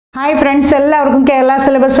Hi friends, എല്ലാവർക്കും Kerala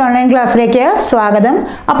syllabus online ക്ലാസ്സിലേക്ക് സ്വാഗതം.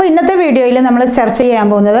 അപ്പോൾ ഇന്നത്തെ വീഡിയോയിൽ നമ്മൾ ചർച്ച ചെയ്യാൻ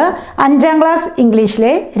പോകുന്നത് 5ാം ക്ലാസ് ഇംഗ്ലീഷിലെ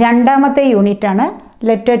രണ്ടാമത്തെ യൂണിറ്റ് ആണ്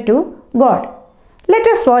letter to God. Let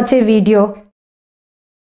us watch a video.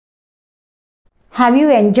 Have you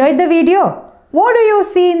enjoyed the video? What do you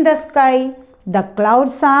see in the sky? The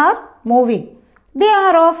clouds are moving. They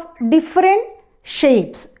are of different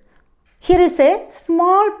shapes. Here is a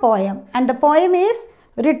small poem and the poem is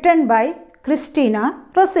written by Christina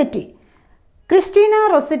Rossetti. Christina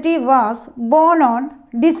Rossetti was born on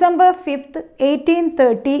December 5th,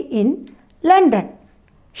 1830 in London.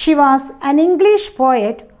 She was an English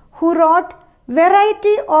poet who wrote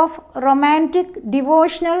variety of romantic,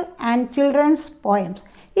 devotional and children's poems.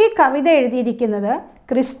 ഈ കവിത എഴുതിയിരിക്കുന്നത്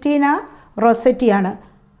Christina റൊസെറ്റിയാണ്.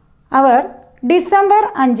 അവർ December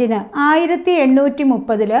 5-ന്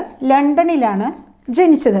 1830 ലണ്ടനിലാണ്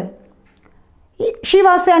ജനിച്ചത്. She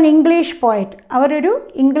was an English poet. അവരൊരു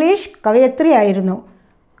English കവയത്രിയായിരുന്നു.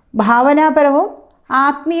 ഭാവനാപരവും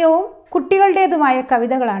ആത്മീയവും കുട്ടികളുടേതുമായ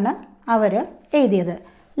കവിതകളാണ് അവർ എഴുതിയത്.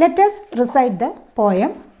 Let us recite the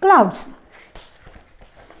poem Clouds.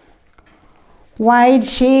 White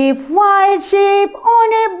sheep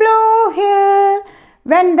on a blue hill,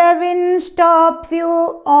 when the wind stops you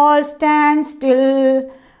all stand still.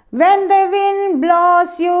 When the wind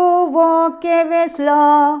blows you walk away slow.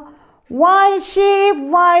 White sheep,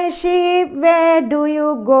 where do you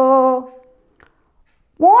go?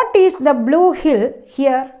 What is the blue hill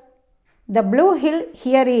here? The blue hill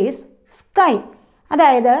here is sky.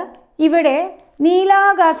 അതായത് ഇവിടെ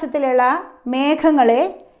നീലാകാശത്തിലുള്ള മേഘങ്ങളെ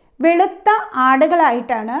വെളുത്ത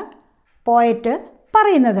ആടുകളായിട്ടാണ് poet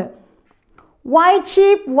പറയുന്നത്.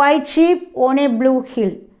 White sheep on A blue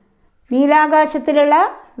hill, നീലാകാശത്തിലുള്ള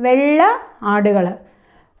വെള്ള ആടുകൾ.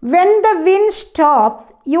 When the wind stops,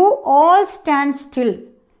 you all stand still.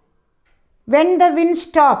 When the wind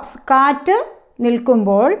stops, കാറ്റ്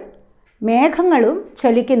നിൽക്കുമ്പോൾ മേഘങ്ങളും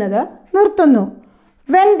ചലിക്കുന്നത് നിർത്തുന്നു.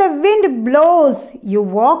 When the wind blows, you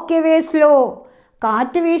walk away slow.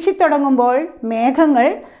 കാറ്റ് വീശിത്തുടങ്ങുമ്പോൾ മേഘങ്ങൾ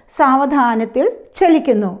സാവധാനത്തിൽ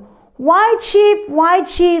ചലിക്കുന്നു. White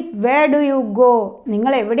sheep, where do you go?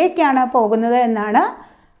 നിങ്ങൾ എവിടേക്കാണ് പോകുന്നത് എന്നാണ്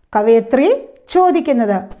കവയത്രി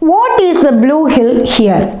ചോദിക്കുന്നത്. What is the blue hill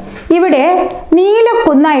here? ഇവിടെ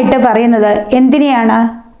നീലക്കുന്നായിട്ട് പറയുന്നത് എന്തിനെയാണ്?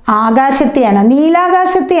 ആകാശത്തെയാണ്,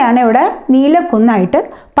 നീലാകാശത്തെയാണ് ഇവിടെ നീലക്കുന്നായിട്ട്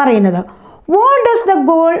പറയുന്നത്. What does the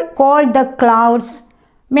goal call the clouds?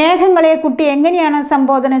 മേഘങ്ങളെ കുട്ടി എങ്ങനെയാണ്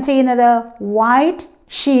സംബോധന ചെയ്യുന്നത്? വൈറ്റ്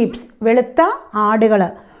ഷീപ്സ്, വെളുത്ത ആടുകൾ.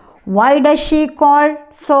 Why does she call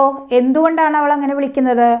so? എന്തുകൊണ്ടാണ് അവൾ അങ്ങനെ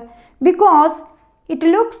വിളിക്കുന്നത്? Because it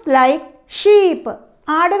looks like sheep,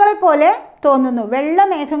 ആടുകളെ പോലെ തോന്നുന്നു. വെള്ള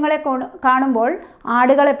മേഘങ്ങളെ കാണുമ്പോൾ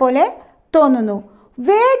ആടുകളെ പോലെ തോന്നുന്നു.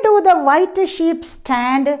 Where do the white sheep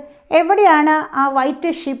stand? എവിടെയാണ് ആ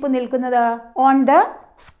വൈറ്റ് ഷീപ്പ് നിൽക്കുന്നത്? On the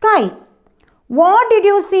sky. What did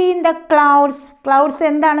you see in the clouds? Clouds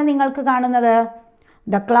എന്താണ് നിങ്ങൾക്ക് കാണുന്നത്?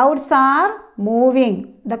 The clouds are moving.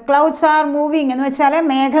 The clouds are moving എന്ന് വെച്ചാൽ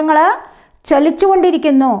മേഘങ്ങൾ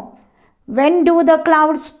ചലിച്ചുകൊണ്ടിരിക്കുന്നു. When do the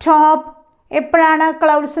clouds stop? എപ്പോഴാണ്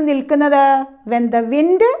ക്ലൗഡ്സ് നിൽക്കുന്നത്? When the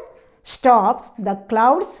wind stops, the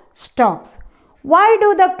clouds stops. Why do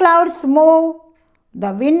the clouds move?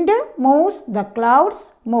 The wind moves, the clouds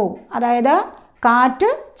move. അതായത് കാറ്റ്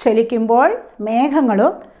ചലിക്കുമ്പോൾ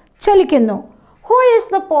മേഘങ്ങളും ചലിക്കുന്നു. Who is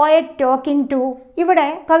the poet talking to? ഇവിടെ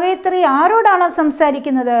കവയിത്രി ആരോടാണ്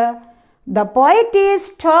സംസാരിക്കുന്നത്? The poet is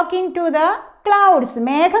talking to the clouds.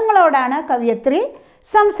 മേഘങ്ങളോടാണ് കവയിത്രി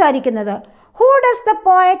സംസാരിക്കുന്നത്. Who does the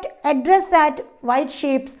poet address at white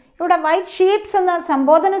sheeps? ഇവിടെ white sheeps എന്ന്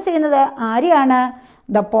സംബോധന ചെയ്യുന്നത് ആരെയാണ്?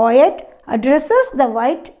 The poet addresses the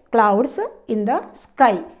white clouds in the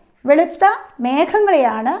sky. വെളുത്ത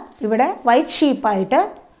മേഘങ്ങളെയാണ് ഇവിടെ വൈറ്റ് ഷീപ്പായിട്ട്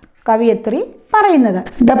കവിയത്രി പറയുന്നത്.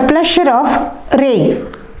 ദ പ്ലഷർ ഓഫ് റെയിൻ,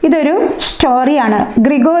 ഇതൊരു സ്റ്റോറിയാണ്.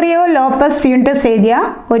 ഗ്രിഗോറിയോ ലോപ്പസ് ഫ്യൂൻറ്റസ് എഴുതിയ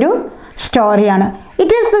ഒരു സ്റ്റോറിയാണ്.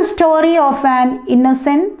 It is the story of an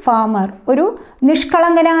innocent farmer. ഒരു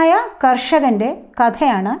നിഷ്കളങ്കനായ കർഷകൻ്റെ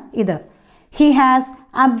കഥയാണ് ഇത്. He has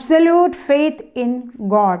absolute faith in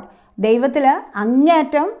God. ദൈവത്തിൽ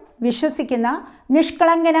അങ്ങേയറ്റം വിശ്വസിക്കുന്ന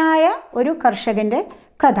നിഷ്കളങ്കനായ ഒരു കർഷകൻ്റെ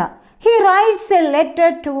കഥ. He writes a letter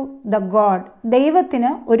to the God.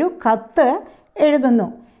 ദൈവത്തിന് ഒരു കത്ത് എഴുതുന്നു.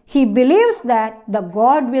 He believes that the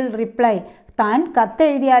God will reply. താൻ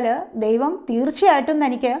കത്തെഴുതിയാൽ ദൈവം തീർച്ചയായിട്ടും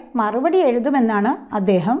തനിക്ക് മറുപടി എഴുതുമെന്നാണ്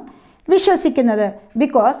അദ്ദേഹം വിശ്വസിക്കുന്നത്.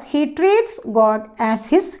 Because he treats God as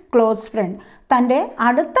his close friend. തൻ്റെ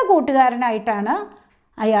അടുത്ത കൂട്ടുകാരനായിട്ടാണ്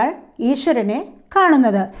അയാൾ ഈശ്വരനെ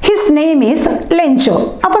കാണുന്നത്. His name is ലെൻചോ.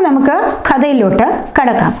 അപ്പോൾ നമുക്ക് കഥയിലോട്ട്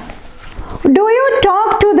കടക്കാം. Do you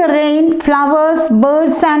talk to the rain, flowers,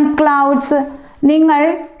 birds and clouds? നിങ്ങൾ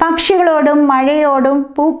പക്ഷികളോടും മഴയോടും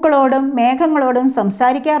പൂക്കളോടും മേഘങ്ങളോടും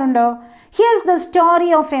സംസാരിക്കാറുണ്ടോ? Here's the story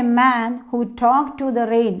of a man who talk to the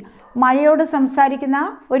rain. മഴയോട് സംസാരിക്കുന്ന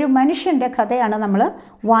ഒരു മനുഷ്യൻ്റെ കഥയാണ് നമ്മൾ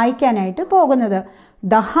വായിക്കാനായിട്ട് പോകുന്നത്.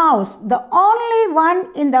 The house, the only one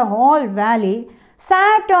in the whole Valley,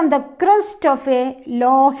 SAT on the crest of A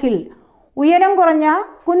law hill. ഉയരം കുറഞ്ഞ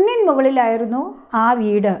കുന്നിൻ മുകളിലായിരുന്നു ആ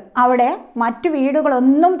വീട്. അവിടെ മറ്റു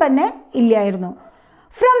വീടുകളൊന്നും തന്നെ ഇല്ലായിരുന്നു.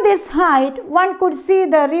 From this height, one could see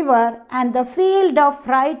the river and the field of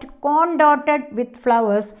ripe corn dotted with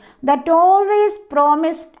flowers that always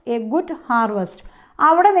promised a good harvest.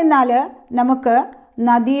 അവിടെ നിന്നാൽ നമുക്ക്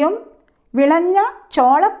നദിയും വിളഞ്ഞ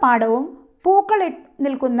ചോളപ്പാടവും പൂക്കൾ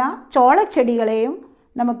നിൽക്കുന്ന ചോളച്ചെടികളെയും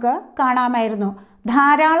നമുക്ക് കാണാമായിരുന്നു.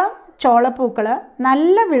 ധാരാളം ചോളപ്പൂക്കൾ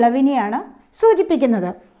നല്ല വിളവിനെയാണ്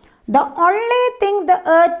സൂചിപ്പിക്കുന്നത്. The only thing the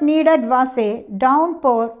earth needed was a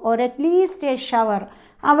downpour or at least a shower.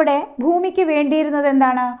 അവിടെ ഭൂമിക്ക് വേണ്ടിയിരുന്നത്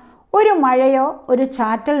എന്താണ്? ഒരു മഴയോ ഒരു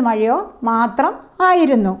ചാറ്റൽ മഴയോ മാത്രം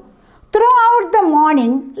ആയിരുന്നു. Throughout the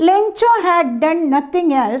morning, Lencho had done nothing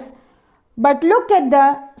else but look at the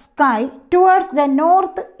sky towards the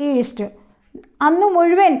northeast. അന്ന്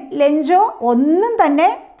മുഴുവൻ ലെഞ്ചോ ഒന്നും തന്നെ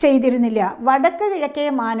ചെയ്തിരുന്നില്ല. വടക്ക് കിഴക്കേ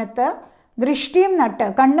മാനത്ത് ദൃഷ്ടിയും നട്ട്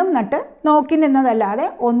കണ്ണും നട്ട് നോക്കി നിന്നതല്ലാതെ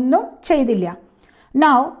ഒന്നും ചെയ്തില്ല.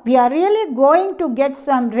 Now we are really going to get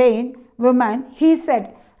some rain, woman, he said.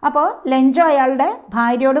 അപ്പോൾ ലെഞ്ചോ അയാളുടെ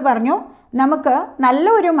ഭാര്യയോട് പറഞ്ഞു, നമുക്ക് നല്ല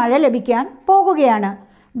ഒരു മഴ ലഭിക്കാൻ പോകുകയാണ്.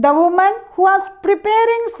 The woman who was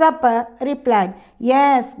preparing supper replied,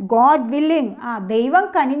 yes, God willing. ദൈവം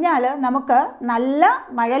കനിഞ്ഞാൽ നമുക്ക് നല്ല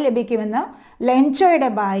മഴ ലഭിക്കുമെന്ന് ലെഞ്ചോയുടെ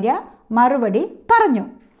ഭാര്യ മറുപടി പറഞ്ഞു.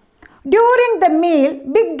 During the meal,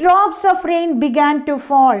 big drops of rain began to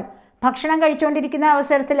fall. ഭക്ഷണം കഴിച്ചുകൊണ്ടിരിക്കുന്ന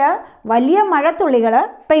അവസരത്തിൽ വലിയ മഴത്തുള്ളികൾ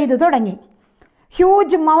പെയ്തു തുടങ്ങി.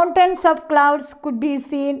 Huge mountains of clouds could be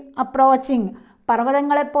seen approaching.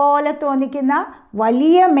 പർവ്വതങ്ങളെപ്പോലെ തോന്നിക്കുന്ന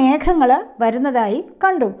വലിയ മേഘങ്ങൾ വരുന്നതായി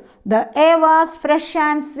കണ്ടു. The air was fresh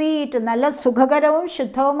and sweet. നല്ല സുഖകരവും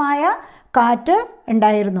ശുദ്ധവുമായ കാറ്റ്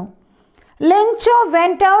ഉണ്ടായിരുന്നു. Lencho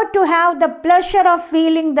went out to have the pleasure of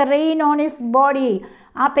feeling the rain on his body.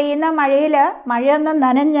 ആ പെയ്യുന്ന മഴയിൽ മഴയൊന്ന്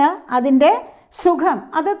നനഞ്ഞ് അതിൻ്റെ സുഖം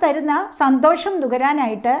അത് തരുന്ന സന്തോഷം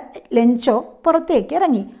നുകരാനായിട്ട് ലെഞ്ചോ പുറത്തേക്ക്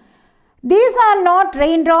ഇറങ്ങി. These are not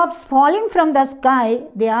raindrops falling from the sky,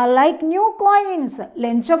 they are like new coins.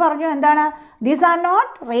 Lencho പറഞ്ഞു, എന്താണ്? These are not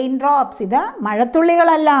raindrops. ഇത്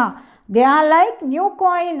മഴത്തുള്ളികളല്ല. They are like new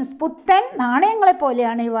coins. പുത്തൻ നാണയങ്ങളെ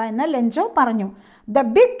പോലെയാണ് ഇവ എന്ന് ലെഞ്ചോ പറഞ്ഞു. The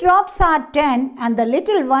big drops are 10 and the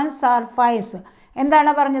little ones are 5.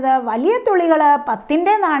 എന്താണ് പറഞ്ഞത്? വലിയ തുള്ളികൾ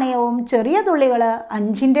 10ൻ്റെ നാണയവും ചെറിയ തുള്ളികൾ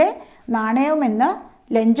 5ൻ്റെ നാണയവുമെന്ന്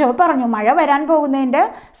ലെഞ്ചോ പറഞ്ഞു. മഴ വരാൻ പോകുന്നതിൻ്റെ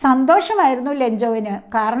സന്തോഷമായിരുന്നു ലെഞ്ചോവിന്.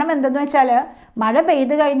 കാരണം എന്തെന്ന് വെച്ചാൽ മഴ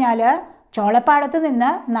പെയ്തു കഴിഞ്ഞാൽ ചോളപ്പാടത്ത് നിന്ന്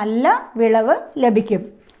നല്ല വിളവ് ലഭിക്കും.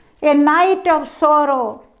 A knight of sorrow.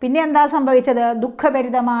 പിന്നെ എന്താ സംഭവിച്ചത്?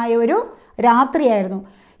 ദുഃഖഭരിതമായ ഒരു രാത്രിയായിരുന്നു.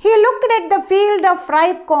 He looked at the field of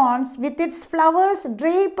ripe corns with its flowers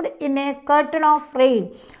draped in a curtain of rain.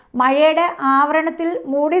 മഴയുടെ ആവരണത്തിൽ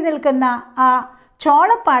മൂടി നിൽക്കുന്ന ആ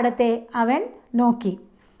ചോളപ്പാടത്തെ അവൻ നോക്കി.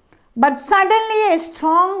 But suddenly a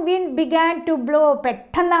strong wind began to blow.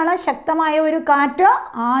 പെട്ടെന്നാണ് ശക്തമായ ഒരു കാറ്റ്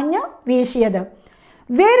ആഞ്ഞു വീശിയത്.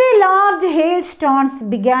 Very large hailstones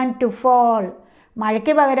began to fall.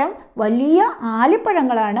 മഴയ്ക്ക് പകരം വലിയ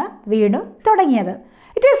ആലിപ്പഴങ്ങളാണ് വീണു തുടങ്ങിയത്.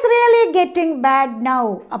 It is really getting bad now.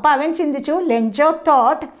 അപ്പോൾ അവൻ ചിന്തിച്ചു, ലെഞ്ചോ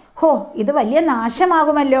തോട്ട്, ഹോ ഇത് വലിയ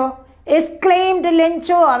നാശമാകുമല്ലോ. exclaimed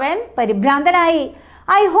Lencho. അവൻ പരിഭ്രാന്തനായി.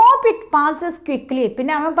 I hope it passes quickly.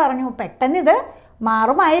 പിന്നെ അവൻ പറഞ്ഞു, പെട്ടെന്ന് ഇത്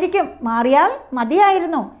മാറുമായിരിക്കും, മാറിയാൽ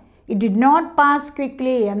മതിയായിരുന്നു. It did not pass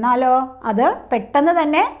quickly. എന്നാലോ അത് പെട്ടെന്ന്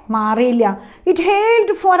തന്നെ മാറിയില്ല. It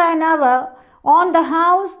hailed for an hour on the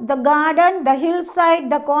house, the garden, the hillside,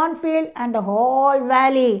 the cornfield and the whole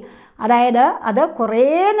valley. അതായത് അത് കുറേ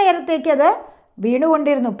നേരത്തേക്ക് അത്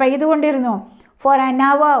വീണുകൊണ്ടിരുന്നു, പെയ്തുകൊണ്ടിരുന്നു. ഫോർ ആൻ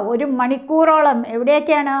അവർ, ഒരു മണിക്കൂറോളം.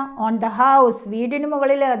 എവിടെയൊക്കെയാണ്? ഓൺ ദ ഹൗസ്, വീടിന്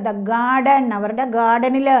മുകളിൽ, ദ ഗാർഡൻ, അവരുടെ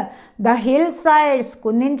ഗാർഡനിൽ, ദ ഹിൽ സൈഡ്സ്,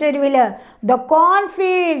 കുന്നിൻ ചെരുവിൽ, ദ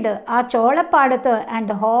കോൺഫീൽഡ്, ആ ചോളപ്പാടത്ത്, ആൻഡ്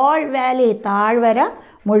ദ ഹോൾ വാലി, താഴ്വര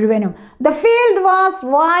മുഴുവനും. The field was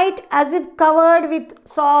white as if covered with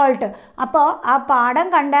salt. അപ്പോൾ ആ പാടം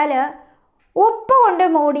കണ്ടാൽ ഉപ്പ് കൊണ്ട്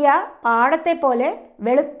മൂടിയ പാടത്തെ പോലെ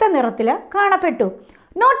വെളുത്ത നിറത്തിൽ കാണപ്പെട്ടു.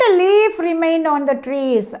 Not A leaf remained on the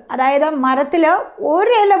trees. അതായത് മരത്തിൽ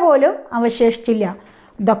ഒരു ഇല പോലും അവശേഷിച്ചില്ല.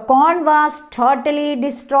 The cone was totally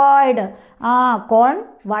destroyed. ആ കോൺ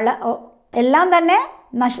എല്ലാം തന്നെ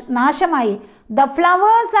നാശമായി. The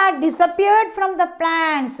flowers are disappeared from the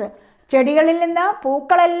plants. ചെടികളിൽ നിന്ന്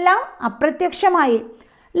പൂക്കളെല്ലാം അപ്രത്യക്ഷമായി.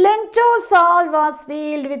 Lencho's soul was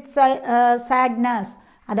field with sadness.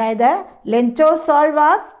 അതായത് Lencho's soul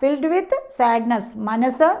was filled with sadness.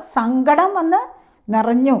 മനസ്സ് സങ്കടം വന്ന്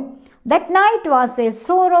നിറഞ്ഞു. That night was A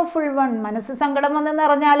sorrowful one. മനസ്സ് സങ്കടം വന്ന്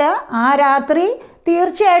നിറഞ്ഞാൽ ആ രാത്രി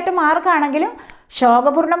തീർച്ചയായിട്ടും ആർക്കാണെങ്കിലും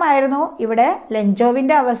ശോകപൂർണമായിരുന്നു. ഇവിടെ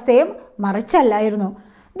ലെഞ്ചോവിൻ്റെ അവസ്ഥയും മറിച്ചല്ലായിരുന്നു.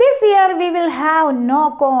 This year we will have no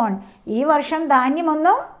കോൺ. ഈ വർഷം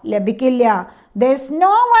ധാന്യമൊന്നും ലഭിക്കില്ല. There is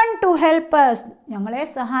no one two help us. ഞങ്ങളെ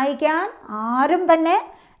സഹായിക്കാൻ ആരും തന്നെ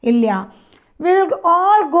ഇല്ല. We will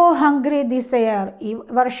all go hungry this year. ഈ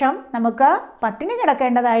വർഷം നമുക്ക് പട്ടിണി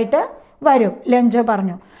കിടക്കേണ്ടതായിട്ട് വരും, ലെഞ്ചോ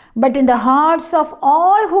പറഞ്ഞു. But in the hearts of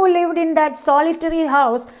all who lived in that solitary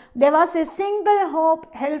house, there was a single hope,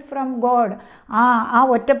 help from God. ആ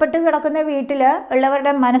ഒറ്റപ്പെട്ട് കിടക്കുന്ന വീട്ടിൽ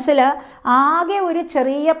ഉള്ളവരുടെ മനസ്സിൽ ആകെ ഒരു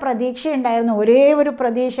ചെറിയ പ്രതീക്ഷ ഉണ്ടായിരുന്നു. ഒരേ ഒരു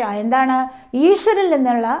പ്രതീക്ഷ. എന്താണ്?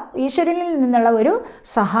 ഈശ്വരനിൽ നിന്നുള്ള ഒരു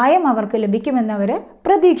സഹായം അവർക്ക് ലഭിക്കുമെന്ന് അവർ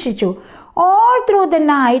പ്രതീക്ഷിച്ചു. All through the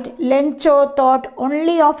night, Lencho thought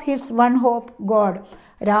only of his one hope, God.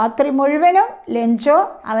 രാത്രി മുഴുവനും ലെഞ്ചോ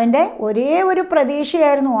അവൻ്റെ ഒരേ ഒരു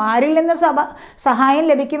പ്രതീക്ഷയായിരുന്നു. ആരിൽ നിന്ന് സഹായം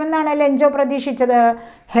ലഭിക്കുമെന്നാണ് ലെഞ്ചോ പ്രതീക്ഷിച്ചത്?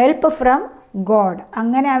 Help from God.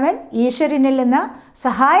 അങ്ങനെ അവൻ ഈശ്വരനിൽ നിന്ന്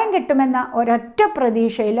സഹായം കിട്ടുമെന്ന ഒരൊറ്റ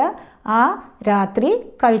പ്രതീക്ഷയിൽ ആ രാത്രി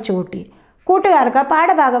കഴിച്ചുകൂട്ടി. കൂട്ടുകാർക്ക്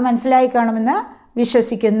പാഠഭാഗം മനസ്സിലായി കാണുമെന്ന്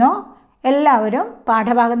വിശ്വസിക്കുന്നു. എല്ലാവരും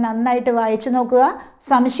പാഠഭാഗം നന്നായിട്ട് വായിച്ചു നോക്കുക.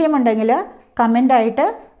 സംശയമുണ്ടെങ്കിൽ കമൻ്റായിട്ട്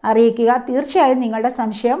അറിയിക്കുക. തീർച്ചയായും നിങ്ങളുടെ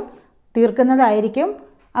സംശയം തീർക്കുന്നതായിരിക്കും.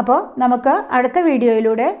 അപ്പോൾ നമുക്ക് അടുത്ത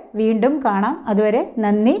വീഡിയോയിലൂടെ വീണ്ടും കാണാം. അതുവരെ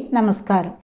നന്ദി, നമസ്കാരം.